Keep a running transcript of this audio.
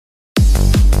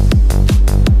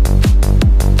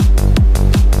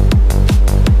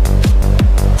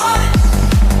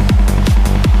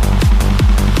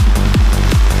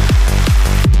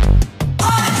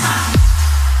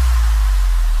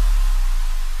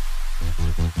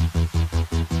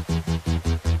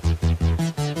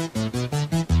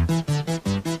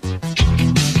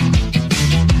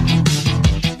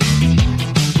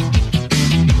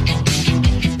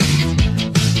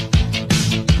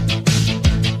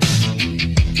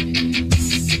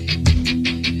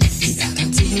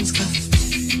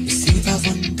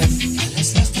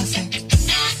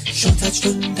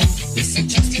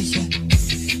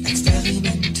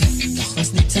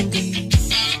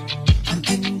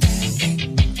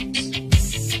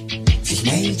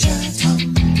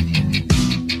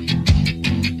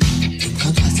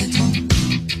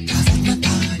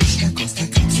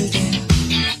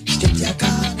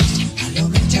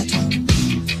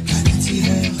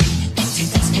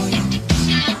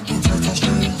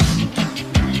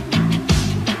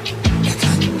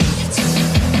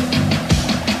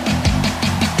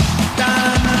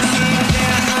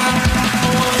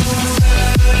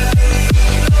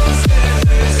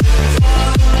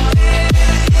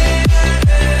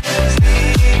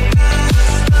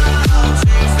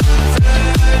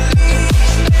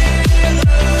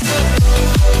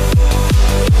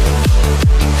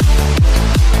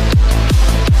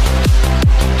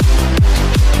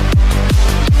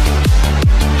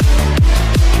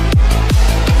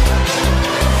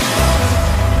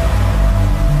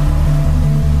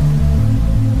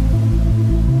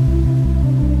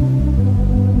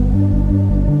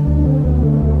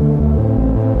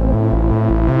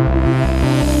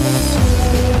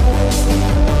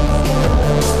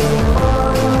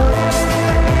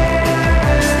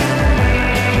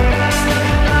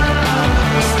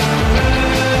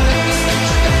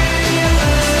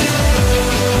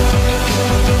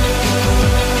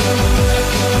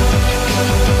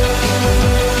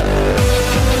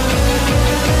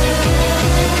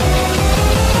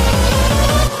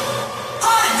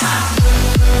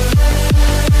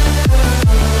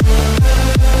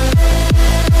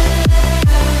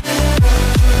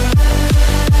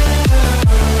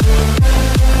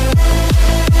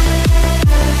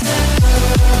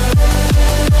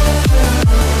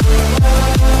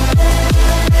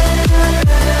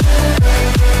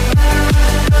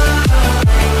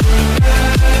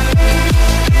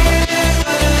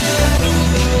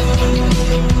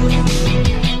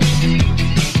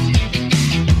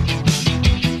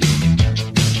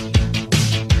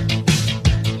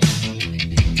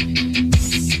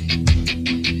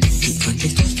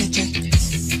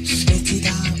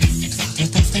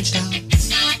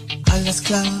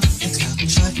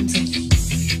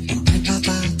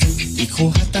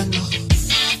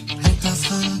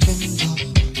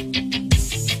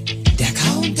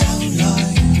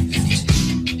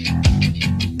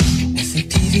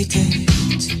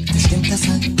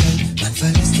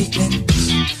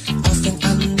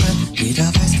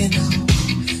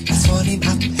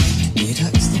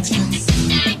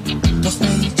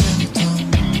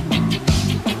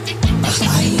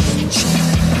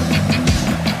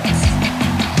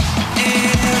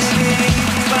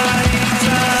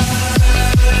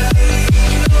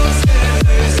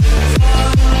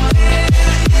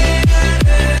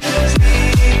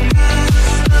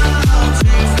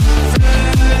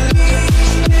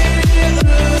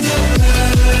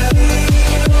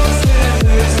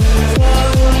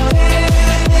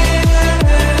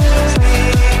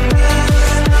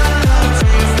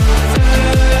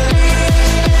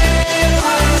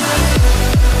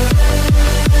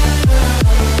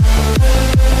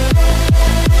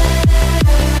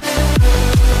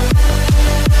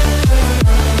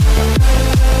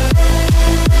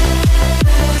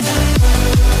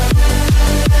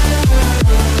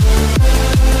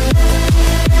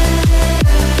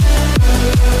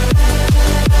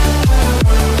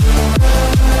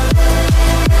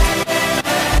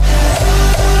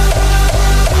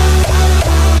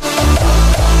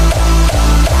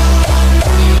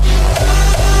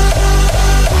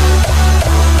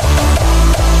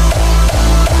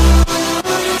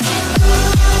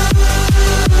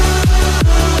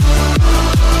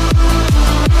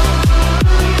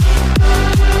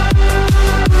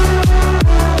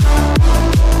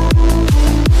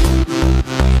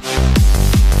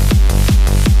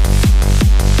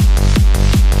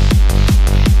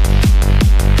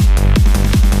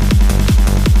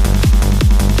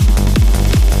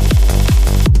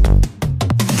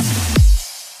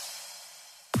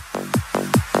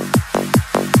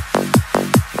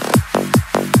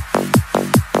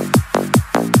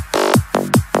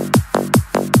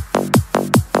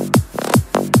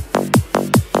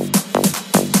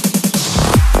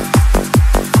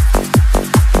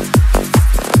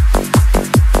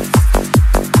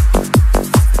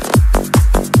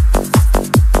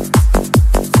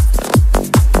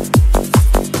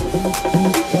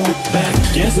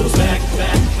Guess who's back,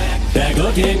 back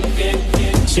again.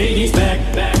 Shady's back,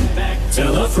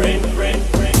 tell a friend.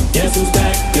 Guess who's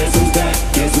back, guess who's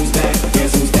back, guess who's back,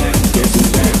 guess who's back, guess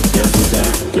who's back, guess who's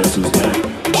back, guess who's back.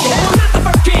 I'm not the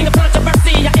first king of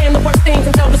controversy. I am the worst thing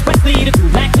from Elvis Presley to do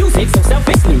black music so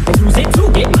selfishly and use it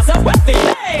to get myself wealthy.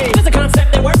 Hey, there's a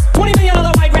concept that works. 20 million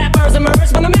other white rappers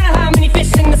emerge, but no matter how many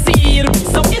fish in the sea, it'll be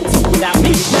so empty without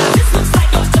me. Now this looks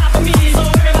like a job for me, so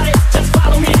everybody just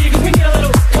follow me, cause we need a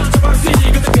little controversy,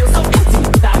 cause it feels so empty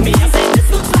without me. I said this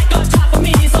looks like a job for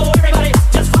me, so everybody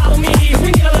just follow me, cause we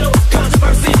need a little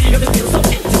controversy, cause it feels so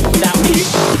empty without me.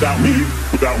 Without me,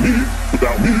 without me,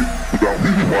 without me, without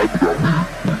me, without me.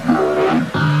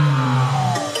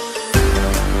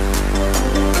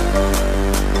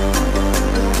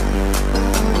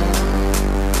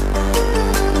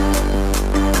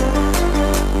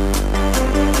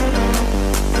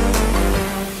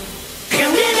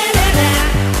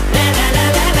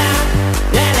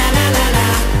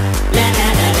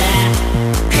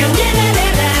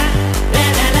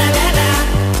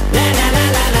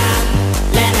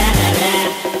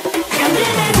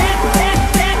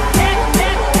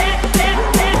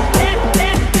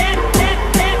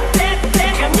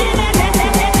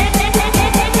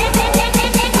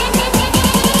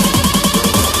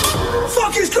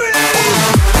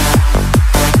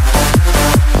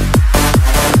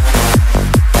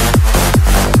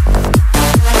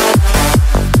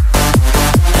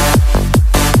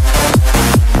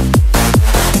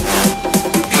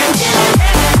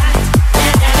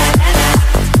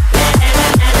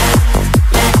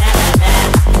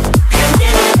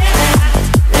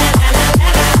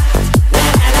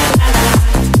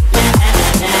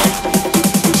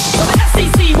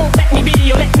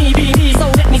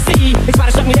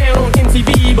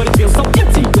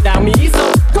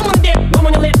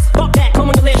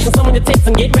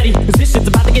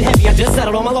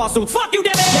 Fuck you,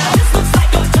 David! Now this looks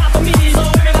like a job for me, so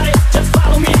everybody just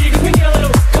follow me, cause we need a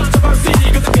little controversy,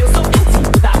 cause it feels so empty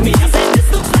without me. I said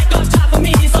this looks like a job for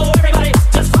me, so everybody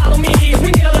just follow me, cause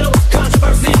we need a little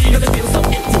controversy, cause it feels so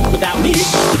empty without me.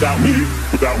 Without me,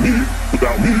 without me,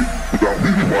 without me, without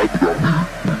me, without me.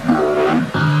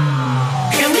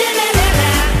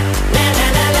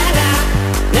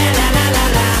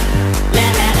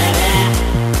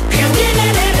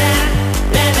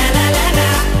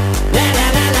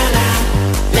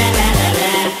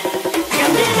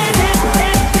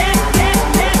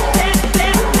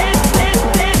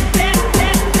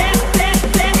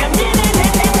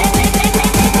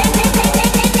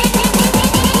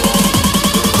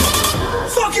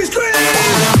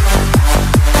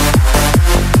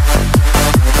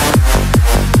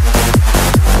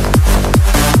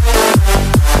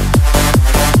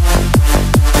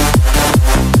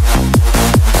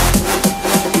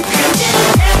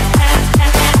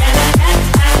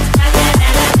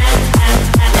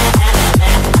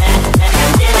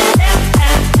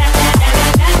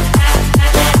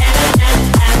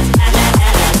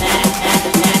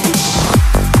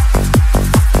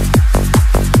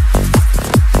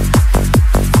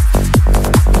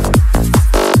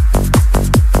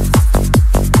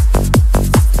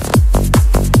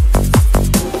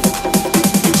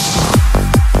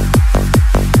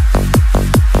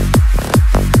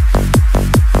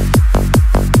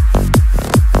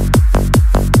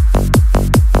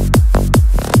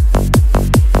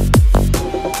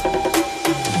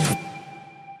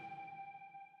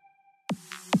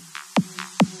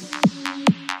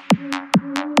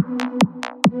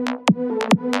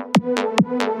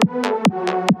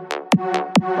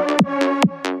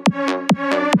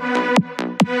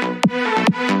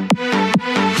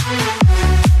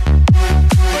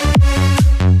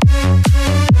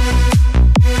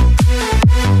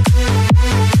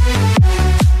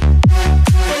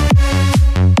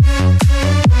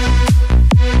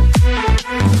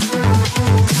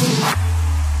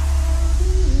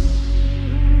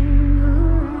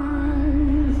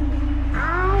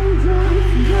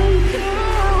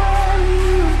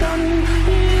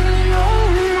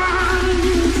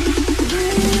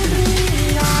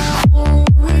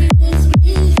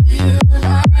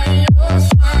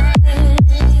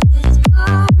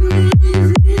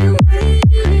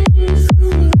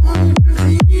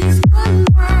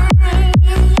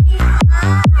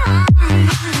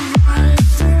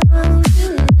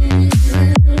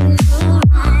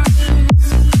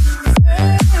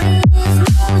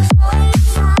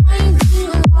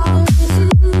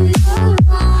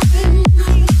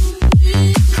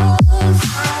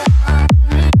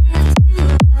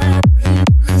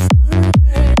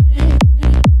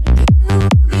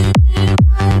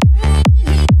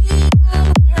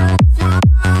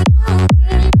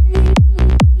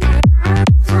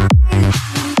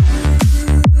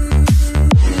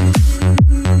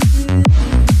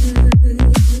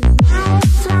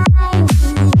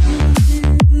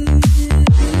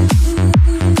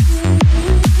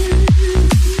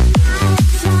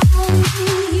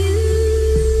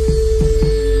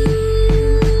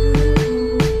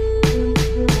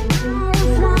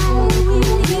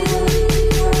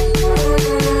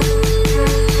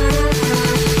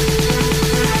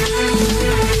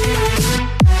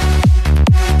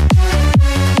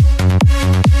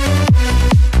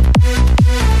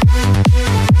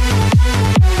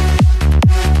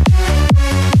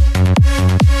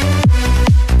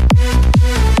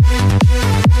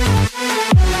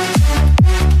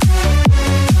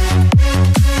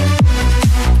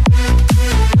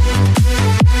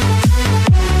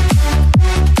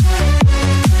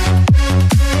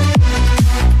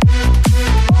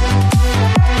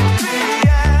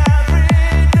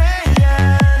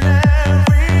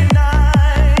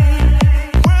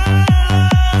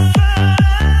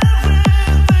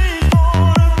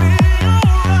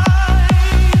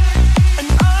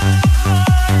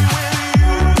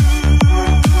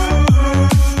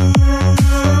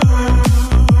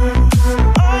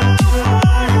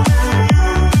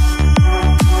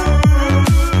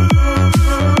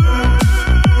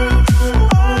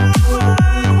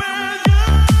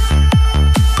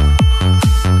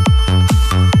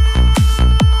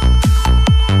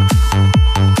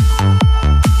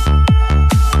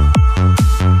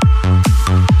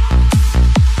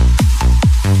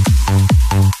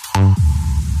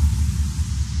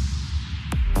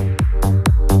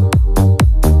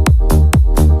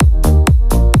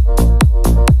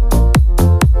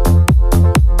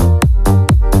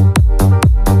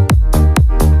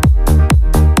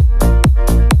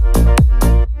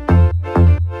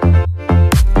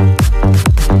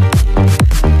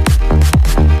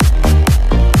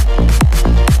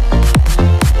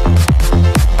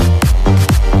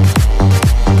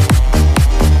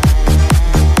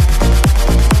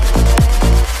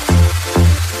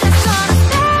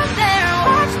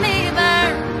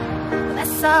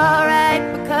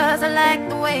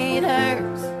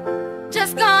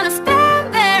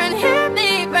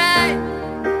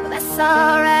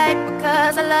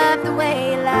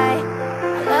 lie.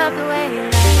 I love the way you lie.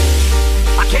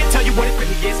 I can't tell you what it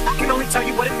really is, I can only tell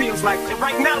you what it feels like. And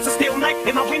right now it's a still night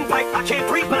in my windpipe. I can't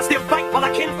breathe but I still fight while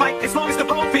I can fight. As long as the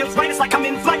road feels right, it's like I'm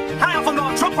in flight. High off a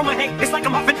log, drunk from my hate. It's like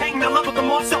I'm huffing pain. I love her the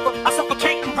more I suffer. I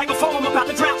suffocate right before I'm about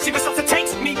to drown. She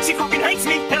resuscitates me, she fucking hates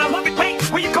me. And I love it, wait,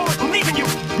 where you going? I'm leaving you.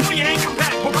 No, you ain't come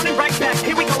back, we're running right back.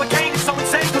 Here we go again, it's so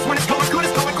insane. Cause when it's going good,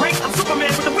 it's going great. I'm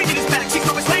Superman with the wind in his back. She's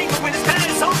always lame, but when it's bad,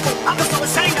 it's awful. I feel so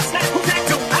ashamed, I snap, who's that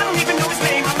dude? I don't even know his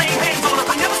name, I lay hands on him.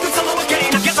 I never stood so low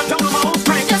again, I guess I don't know my own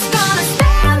strength. Just gonna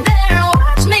stand there and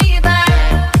watch me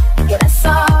burn. Yeah, that's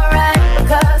alright,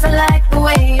 because I like the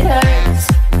way it hurts.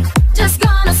 Just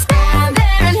gonna stand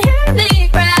there and hear me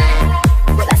cry.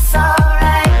 Yeah, that's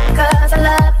alright, because I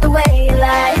love the way you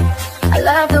lie. I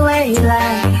love the way you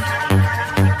lie.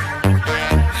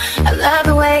 I love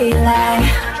the way you lie.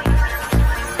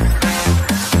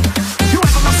 You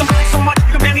ever love somebody so much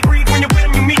you can barely breathe when you're with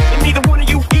them, you meet, and neither one of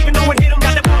you even know it hit them.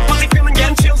 Got that warm fuzzy feeling,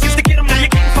 getting chills used to get them. Now you're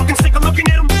getting fucking sick of looking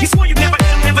at them. You swore you'd never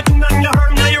hit them, never do nothing to hurt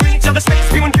them. Now you're in each other's face,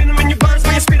 spewing venom in your burns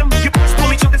when you spit them. You push,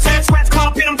 pull each other's head, scratch, claw,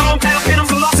 pin them, throw them down, pin them.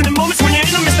 So lost in the moments when you're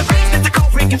in them, it's the phrase that the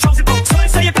cold break controls it both. So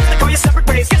say your best to go your separate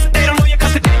ways. Guess that they don't know you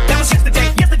cause today, that was yesterday.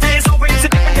 Yesterday is over, it's a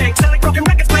different day. Sound like broken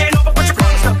records playing over what you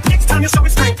promised them. Next time you'll show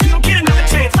it strength, you don't get another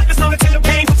chance. Life is no Nintendo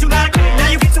game, but you like it. Now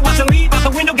you get to watch her leave out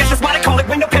the window, guess that's why they call it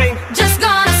window pane. Just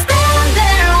gonna stand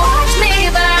there and watch me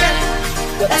burn.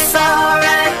 But that's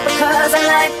alright, because I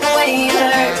like the way it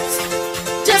hurts.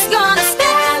 Just gonna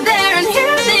stand there and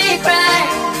hear me cry.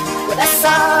 But that's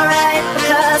alright,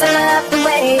 because I love the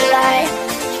way you lie.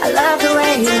 I love the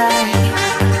way you lie.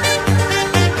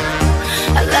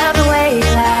 I love the way you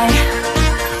lie.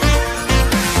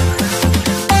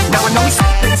 Now I know we say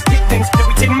things, big things that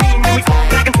we didn't mean. Then we fall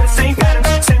back into the same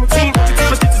patterns, same routine. What you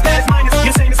tell us just as bad as mine is.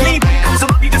 You're same as me, but it comes to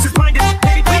love you just as blinded.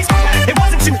 Baby, please come back. It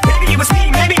wasn't you, maybe it was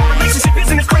me. Maybe our relationship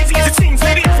isn't as crazy as it seems.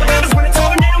 Maybe that's what happens when a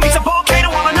tornado meets a volcano.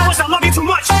 All I know is I love you too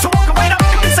much. So walk away, don't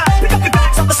come inside. Pick up your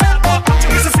bags off the sidewalk. Don't you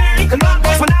get sincerity and my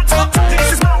voice when I talk.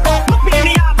 This is my fault. Look me in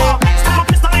the eyeball. Next time I'm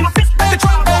pissed, I'll aim my fist at the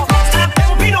drywall. Next time there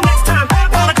will be no next time. I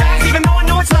apologize, even though I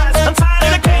know it's lies. I'm tired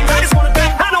of the game. I just wanna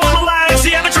bet. I know I'm alive. If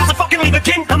she ever tries to fucking leave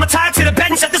again, I'ma tie her to the bed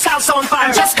and set this house on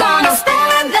fire. Just gonna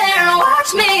stand there and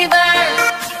watch me burn.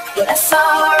 Yeah, that's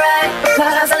alright,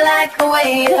 because I like the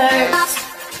way it hurts.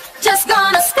 Just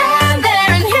gonna stand there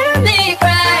and hear me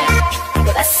cry.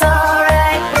 Yeah, that's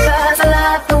alright, because I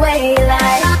love the way you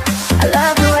lie. I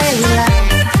love the way you lie.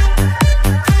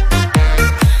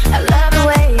 I love the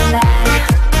way you lie.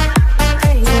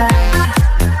 Way you lie.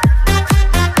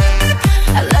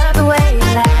 I love the way you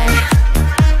lie.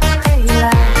 Way you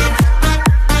lie.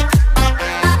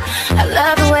 I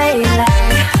love the way you lie.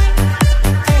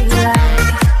 Way you lie.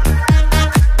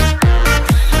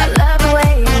 I love the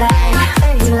way you lie.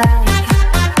 Way you lie.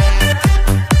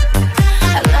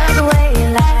 I love the way you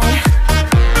lie.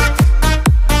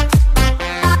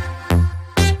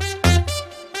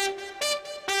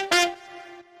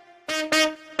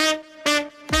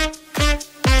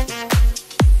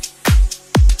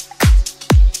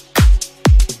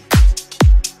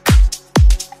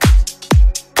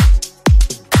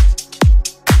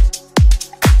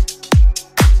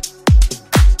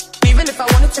 Even if I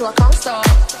wanted to, I can't stop.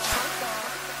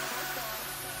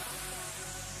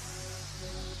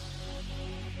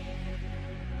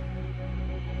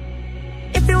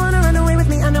 If you wanna run away with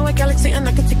me, I know a galaxy and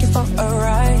I can take you for a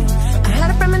ride. I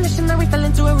had a premonition that we fell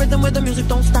into a rhythm where the music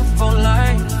don't stop for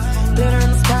life. Glitter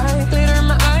in the sky, glitter in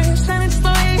my eyes, shining just the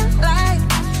way you like.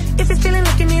 If you're feeling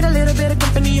like you need a little bit of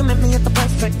company, you met me at the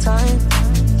perfect time.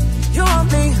 You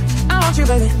want me, I want you,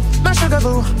 baby. My sugar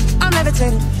boo, I'm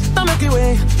levitating. The Milky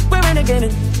Way, we're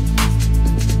renegading.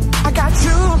 I got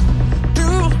you,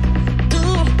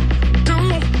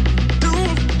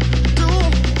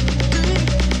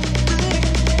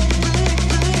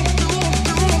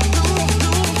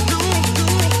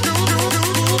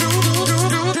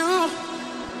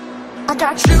 I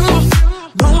got you,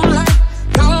 moonlight,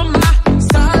 you're my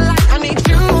starlight. I need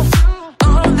you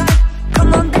all night.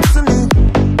 Come on, dance with me.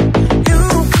 You,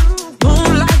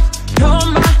 moonlight, you're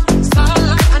my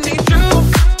starlight. I need you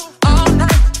all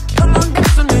night. Come on,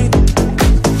 dance with me.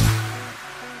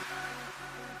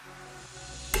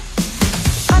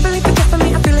 I believe it's for me.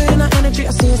 I feel it in our energy.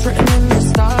 I see it's written in the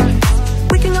stars.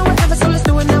 We can go wherever, so let's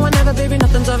do it now or never, baby.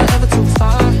 Nothing's ever too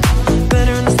far.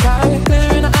 Glitter in the sky,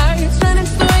 glitter in the eyes, shining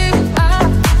just the way you are.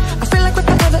 I feel like we're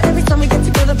forever every time we get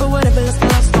together, but whatever, let's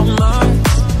get lost on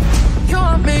Mars. You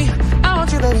want me, I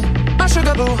want you, baby. My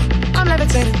sugar boo, I'm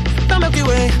levitating. The Milky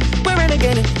Way, we're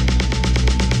renegading.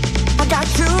 I got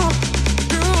you.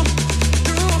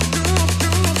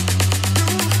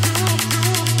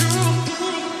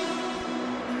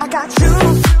 got you,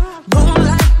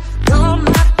 moonlight, you're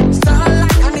my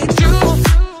starlight. I need you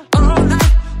all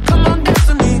night. Come on, dance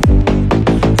with me.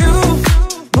 You,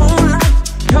 moonlight,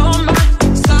 you're my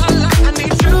starlight. I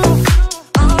need you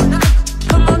all night.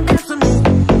 Come on, dance with me.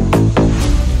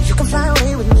 You can fly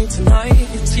away with me tonight.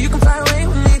 So you can fly away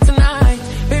with me tonight.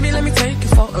 Baby, let me take you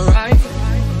for a ride.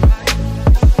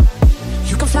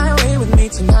 You can fly away with me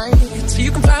tonight. So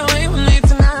you can fly away with me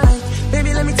tonight.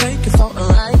 Baby, let me take you for a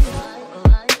ride.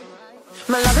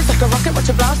 My love is like a rocket, watch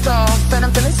it blast off. And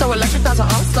I'm feeling so electric, that's an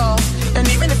all-star. And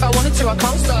even if I wanted to, I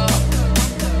can't stop.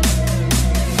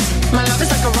 My love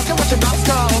is like a rocket, watch it blast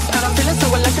off. And I'm feeling so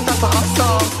electric, that's an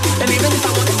all-star. And even if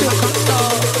I wanted to, I can't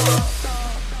stop.